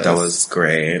 Giveaway. That was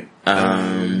great.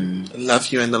 Love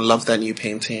you and I love that new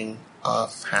painting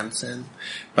of Hanson.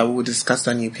 But we will discuss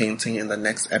that new painting in the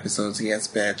next episodes. Yes,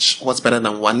 bitch. What's better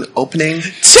than one opening?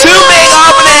 Two big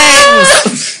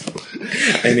openings!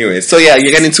 Anyway, so yeah,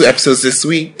 you're getting 2 episodes this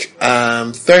week.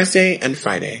 Thursday and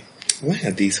Friday. Why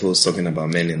are these hoes talking about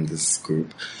men in this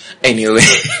group? Anyway.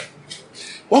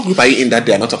 What group are you in that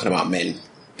they are not talking about men?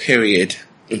 Period.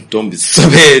 Don't be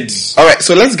stupid. Alright,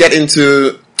 so let's get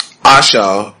into our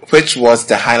show, which was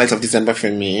the highlight of December for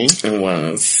me. It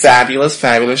was.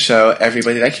 Fabulous show.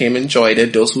 Everybody that came enjoyed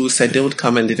it. Those who said they would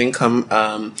come and didn't come,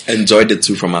 enjoyed it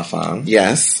too from afar.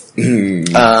 Yes.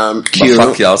 But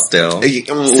fuck y'all still. See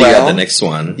you at the next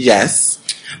one. Yes.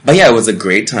 But yeah, it was a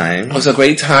great time. It was a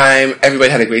great time.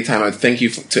 Everybody had a great time. Thank you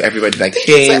to everybody that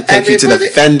came. Thank you to the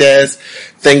vendors.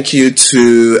 Thank you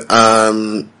to,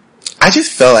 I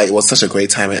just felt like it was such a great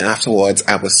time, and afterwards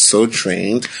I was so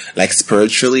drained, like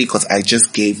spiritually, because I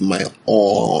just gave my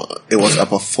all. It was a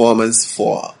performance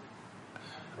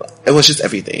it was just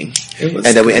everything. And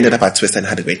then we ended up at Twist and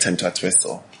had a great time at Twist,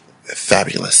 so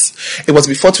fabulous. It was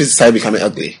before Twist started becoming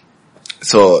ugly.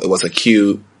 So it was a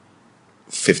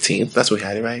Q15. That's what we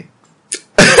had it, right?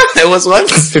 It was what?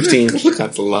 15. Look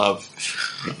at the love.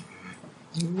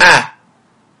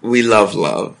 We love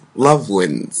love. Love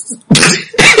wins.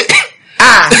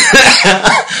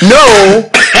 No!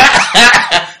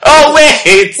 Oh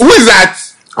wait! Who is that?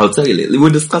 I'll tell you later.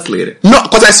 We'll discuss later. No,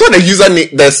 because I saw the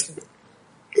username.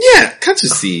 Yeah, can't you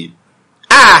see?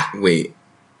 Wait,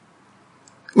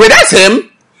 that's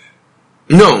him?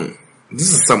 No.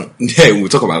 This is some... Yeah, we'll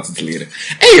talk about it later.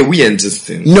 Hey, we ain't just...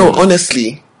 No,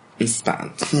 honestly. It's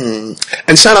bad.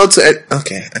 And shout out to...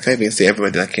 Okay, I can't even say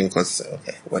everybody that came because...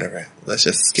 Okay, whatever. Let's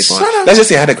just skip on. Let's just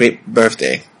say I had a great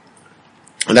birthday.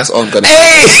 And that's all I'm gonna say.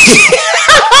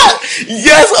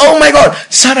 Yes, oh my god.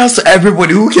 Shout out to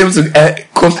everybody who came to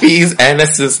Kofi's,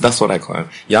 Ernest's... That's what I call him.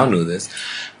 Y'all know this.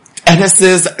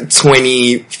 Ernest's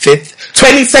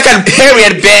 22nd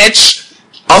period, bitch!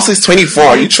 Also, it's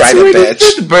 24. You tried it,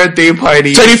 bitch. Birthday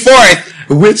party. 24th!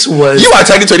 Which was... You are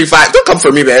turning 25. Don't come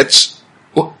for me, bitch.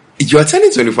 Well, you're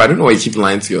turning 24. I don't know why you keep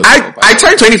lying to yourself. I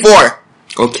turned 24.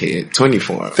 Okay,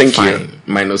 24. Thank Fine. you.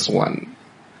 -1.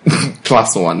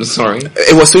 +1, sorry.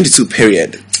 It was 22,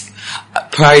 period.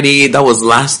 Party, that was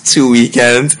last 2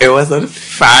 weekends. It was a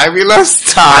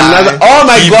fabulous time. Oh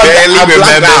my god, I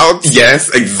blacked out. Yes,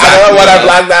 exactly. I don't know what I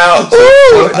blacked out.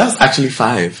 Ooh, that's actually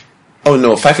 5. Oh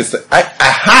no, 5 is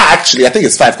actually, I think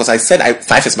it's 5 because I said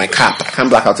 5 is my cap. I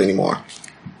can't black out anymore.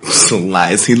 So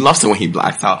lies. He loves it when he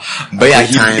blacks out. But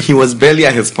yeah, he was barely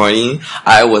at his party.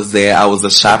 I was there. I was a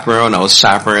chaperone. I was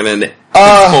chaperoning his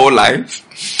whole life.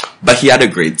 But he had a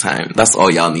great time. That's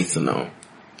all y'all need to know.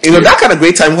 You know, that kind of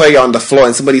great time where you're on the floor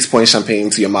and somebody's pouring champagne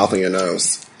into your mouth and your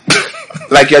nose.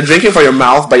 Like you're drinking from your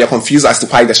mouth, but you're confused as to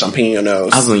why the champagne in your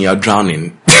nose. As when you're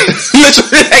drowning.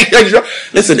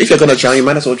 Listen, if you're gonna drown, you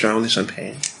might as well drown in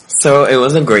champagne. So it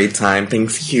was a great time.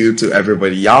 Thanks you to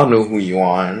everybody. Y'all know who you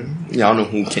are. Y'all know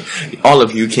who came. All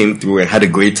of you came through and had a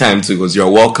great time too. Because you're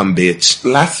welcome, bitch.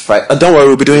 Last Friday. Don't worry,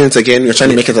 we'll be doing it again. We're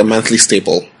trying to make it a monthly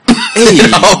staple. Hey.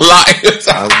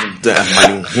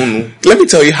 Let me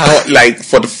tell you how, like,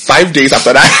 for the 5 days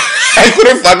after that, I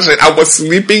couldn't function. I was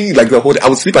sleeping, like, the whole day. I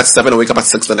would sleep at 7 and wake up at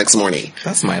 6 the next morning.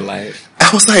 That's my life. I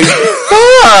was like,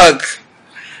 fuck.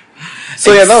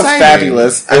 So yeah, that was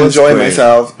fabulous. I enjoyed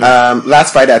myself.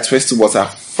 Last Friday at Twist was a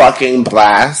fucking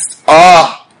blast.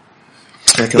 Oh!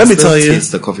 Let me tell you.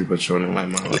 Taste the coffee Patron in my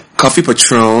mouth. Coffee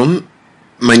Patron,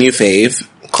 my new fave.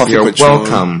 Coffee You're Patron.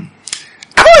 welcome.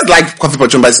 I always like Coffee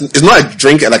Patron, but it's not a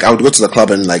drink like I would go to the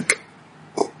club and like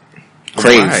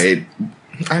crave. Right.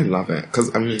 I love it.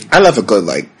 Cause I love a good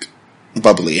like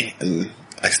bubbly, and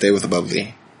I stay with a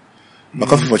bubbly. But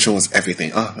Coffee Patron was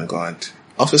everything. Oh my god.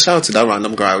 Also shout out to that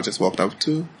random girl I just walked up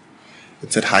to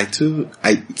and said hi to.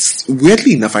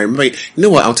 Weirdly enough, I remember, you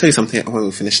know what, I'll tell you something when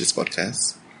we finish this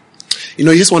podcast. You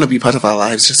know, you just want to be part of our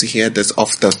lives just to hear this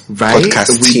off the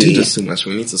podcast We tea. do this too much.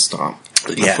 We need to stop.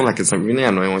 Yeah. I feel like it's really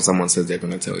annoying when someone says they're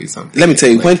going to tell you something. Let me tell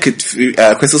you, when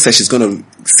Crystal says she's going to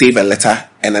save a letter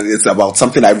and then it's about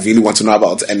something I really want to know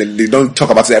about and then they don't talk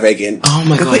about it ever again. Oh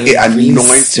my god, it really annoys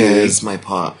me. stirs my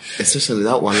part. Especially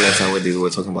that one letter where they were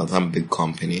talking about some big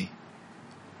company.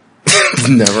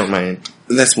 Never mind.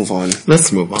 Let's move on.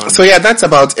 So yeah, that's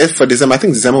about it for December. I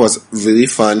think December was really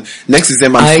fun. Next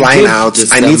December, I'm flying out.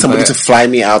 I need somebody to fly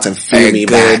me out and fly me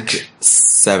back.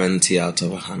 70 out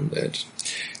of 100.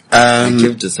 I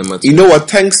give December you know what?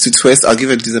 Thanks to Twist, I'll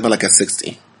give it December like a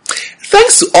 60.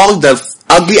 Thanks to all the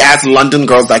ugly ass London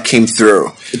girls that came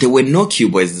through. There were no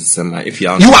cute boys this December, if you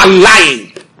are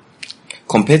lying!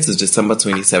 Compared to December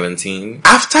 2017.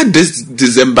 After this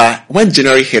December, when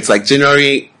January hits, like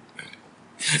January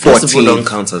 14. Don't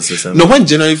count as December. No, when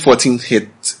January 14th hit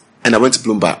and I went to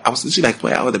Bloomberg, I was literally like,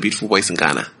 where are all the beautiful boys in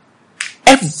Ghana?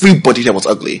 Everybody there was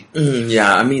ugly.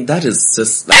 Yeah, I mean, that is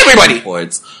just like everybody.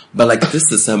 Reports. But like this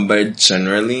December,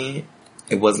 generally,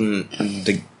 it wasn't,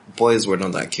 the boys were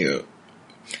not that cute.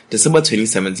 December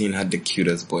 2017 had the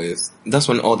cutest boys. That's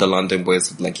when all the London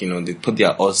boys, like, you know, they put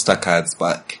their All-Star cards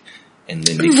back and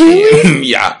then they came.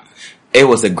 Yeah. It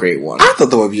was a great one. I thought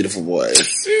they were beautiful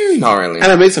boys. Not really.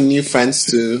 And I made some new friends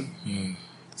too.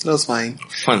 So that was fine.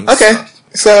 Fun. Okay.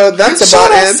 So that's about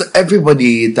it. To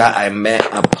everybody that I met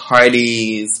at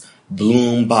parties,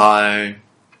 Bloom Bar,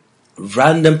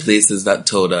 random places that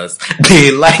told us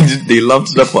they loved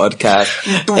the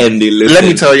podcast and they listened. Let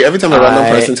me tell you, every time a random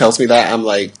person tells me that, I'm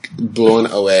like blown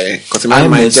away. Because in my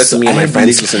mind, just me and my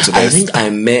friends listen to this. I think I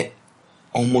met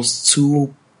almost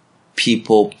 2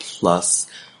 people plus.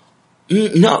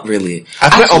 Not really.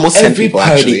 I've met almost 10 people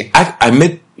actually. I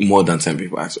met more than 10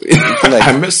 people actually.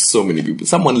 I met so many people.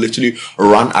 Someone literally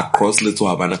ran across Little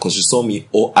Havana because she saw me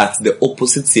at the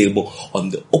opposite table on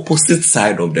the opposite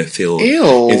side of the field.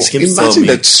 Ew. And she came imagine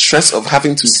the stress of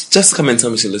having to just come and tell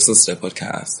me she listens to the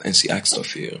podcast and she asked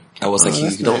of you. I was like,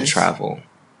 you don't travel.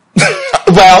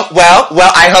 Well,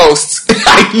 I host.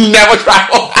 I never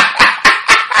travel.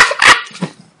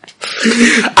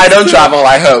 I don't travel,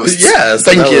 I host. Yes,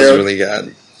 thank you. That was really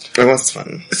good. It was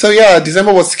fun. So yeah,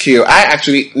 December was cute.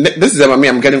 This December,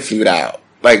 I'm getting flued out.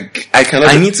 Like,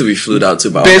 I need to be flued out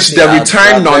too, but bitch, the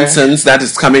return nonsense that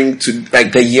is coming to,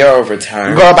 like, the year of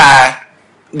return. Go bye.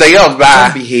 The year of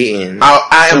bye. Don't be hating.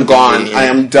 I am gone. I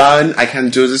am done. I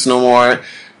can't do this no more.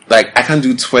 Like, I can't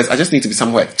do Twist. I just need to be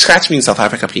somewhere. Catch me in South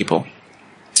Africa, people.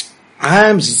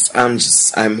 I'm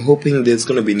hoping there's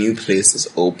gonna be new places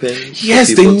open.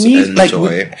 Yes, they need, like,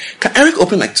 can Eric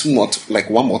open like 2 more, like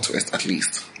 1 more Twist at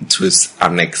least? Twist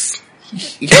Annex.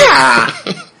 Yeah!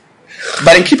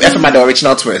 But then keep FM at the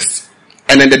original Twist.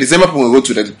 And then the December people will go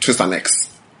to the Twist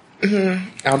Annex. I'd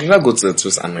rather go to the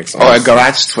Twist Annex. Or a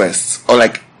garage Twist. Or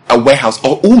like a warehouse.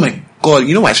 Or, oh my god,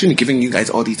 you know what? I shouldn't be giving you guys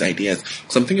all these ideas.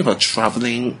 Because I'm thinking of a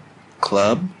traveling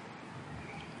club.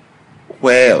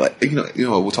 Where, like, you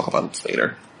know, we'll talk about this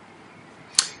later.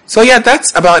 So yeah,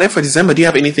 that's about it for December. Do you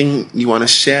have anything you want to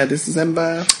share this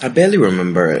December? I barely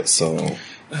remember it, so.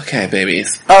 Okay,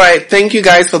 babies. Alright, thank you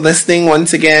guys for listening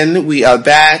once again. We are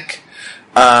back.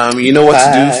 You know what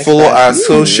to do. Follow our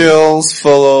socials.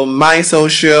 Follow my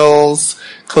socials.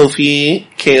 Kofi,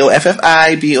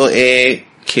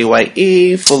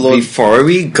 KOFFIBOAKYE. Follow. Before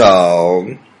we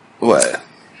go. What?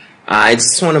 I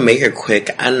just want to make a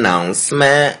quick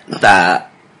announcement that,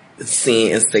 see,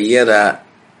 it's the year that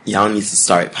y'all need to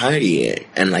start partying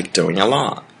and like doing a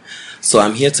lot. So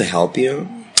I'm here to help you.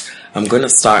 I'm going to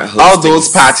start hosting all those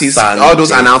parties, Sunday. All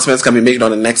those announcements can be made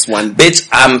on the next one. Bitch,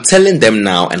 I'm telling them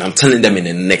now and I'm telling them in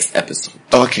the next episode.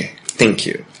 Okay. Thank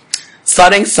you.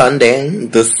 Starting Sunday,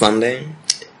 this Sunday,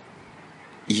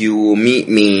 you will meet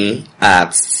me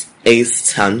at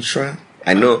Ace Tantra.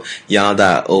 I know y'all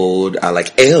that old are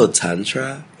like, ew,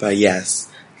 Tantra. But yes,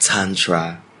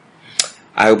 Tantra.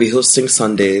 I will be hosting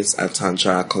Sundays at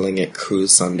Tantra, calling it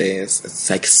Cruise Sundays.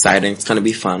 It's exciting. It's going to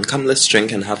be fun. Come, let's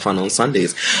drink and have fun on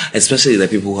Sundays. Especially the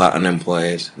people who are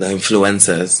unemployed, the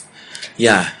influencers.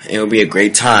 Yeah, it will be a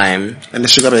great time. And the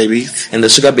sugar babies. And the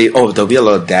sugar baby. Oh, there'll be a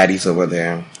lot of daddies over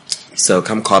there. So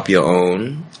come cop your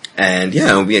own. And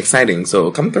yeah, it'll be exciting.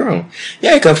 So come through.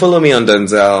 Yeah, you can follow me on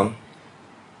Denzel.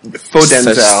 For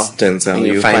Denzel. Search Denzel. And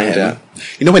you find him.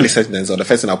 You know when they search Denzel, the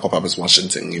first thing that'll pop up is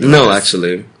Washington. You know No, that?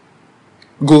 actually.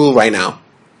 Google right now.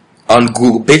 On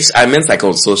Google. Bitch, I meant like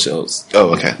on socials.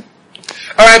 Oh, okay.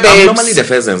 Alright, babes. Normally the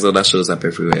first Denzel that shows up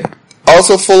everywhere.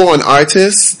 Also follow on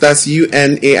Artist. That's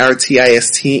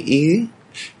UNARTISTE.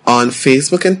 On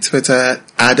Facebook and Twitter,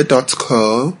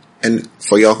 @.co. And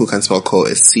for y'all who can spell co,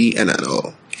 it's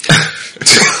CNNO.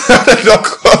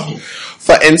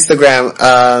 For Instagram,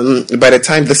 by the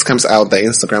time this comes out, the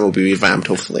Instagram will be revamped,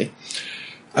 hopefully.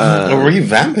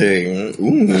 Revamping.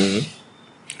 Ooh.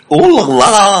 Ooh la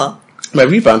la. By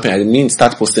revamping, I mean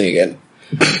start posting again.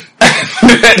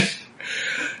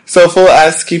 So follow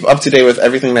us, keep up to date with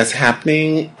everything that's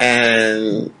happening,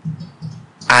 and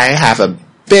I have a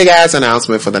big ass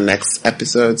announcement for the next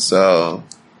episode, so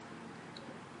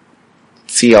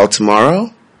see y'all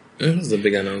tomorrow. It was a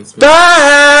big announcement.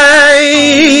 Bye!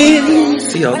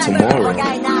 See y'all tomorrow.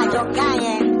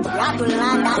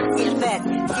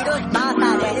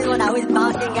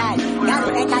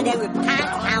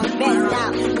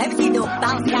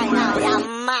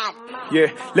 Yeah,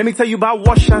 let me tell you about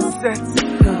wash and set.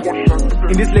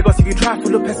 In this Lagos, if you try to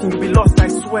follow person, you'll be lost, I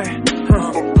swear.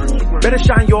 Better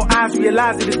shine your eyes,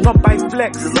 realize it is not by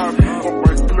flex.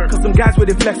 Cause some guys with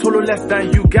a flex, hollow less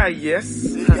than you guy, yes.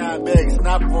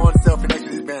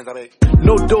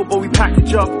 No dope, but we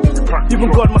package up. Even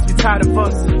God must be tired of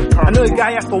us. I know a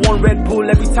guy asked for one Red Bull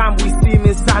every time we see him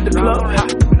inside the club.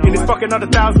 In his pocket, another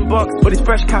 $1,000, but his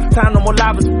fresh kaftan, I'm more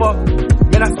live as fuck.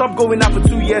 Man, I stopped going out for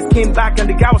 2 years, came back and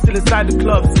the guy was still inside the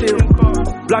club, still.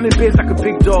 Blaming babes like a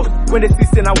big dog. When they see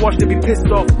sin, I watch, they be pissed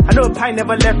off. I know a pie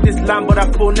never left this land, but I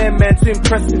phone them, man, too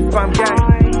impressive, fam,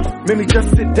 gang. Made me just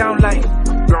sit down like,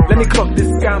 let me clock this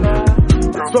scam.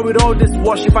 So with all this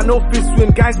wash, if I know fish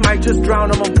swim, guys might just drown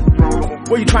them.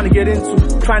 What you trying to get into?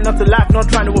 Trying not to laugh, not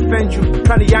trying to offend you.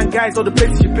 Trying to young guys all the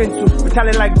places you've been to. With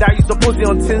talent like that, you supposedly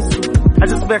on tinsel. I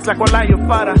just vex like what like your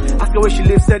father. Ask her where she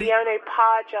lives, said,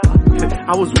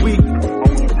 I was weak.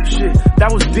 Shit,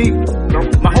 that was deep.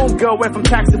 My homegirl went from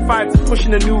taxi 5 to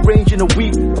pushing a new range in a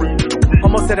week.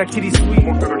 Almost said that kitty sweet.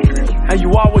 And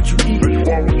you are what you eat.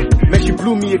 Man, she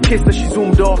blew me a kiss that she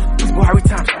zoomed off. These Buhari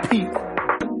times peak.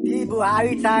 These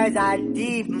Buhari times are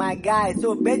deep, my guy.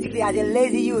 So basically, as a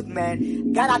lazy youth,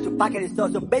 man, God have to package his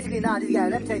stuff. So basically now, this guy,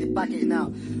 let me tell you the package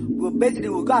now.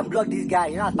 We'll go and block this guy,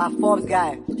 you know, as Forbes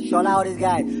guy, Shola, all this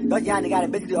guy. Just the guy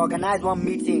that basically organize one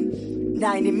meeting.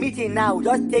 Now, in the meeting now, we'll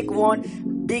just take one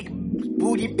big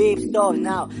booty babe stuff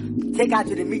now. Take her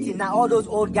to the meeting now. All those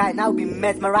old guys now will be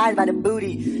mesmerized by the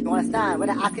booty. You understand? When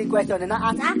they're asking questions, they're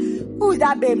not asking, who's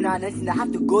that babe now? And then they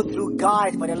have to go through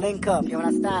guards for the link up. You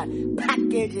understand?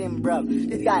 Package him, bro.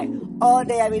 This guy, all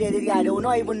day, every day, this guy, they will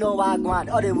not even know what I want.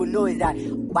 All they will know is that,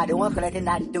 by the one collecting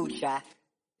that dude, shot.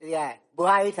 Yeah,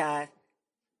 Buhari time.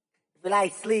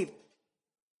 If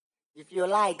you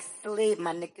like sleep,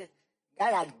 my nigga,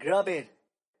 guys are grubbing.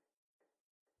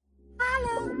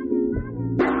 Hello.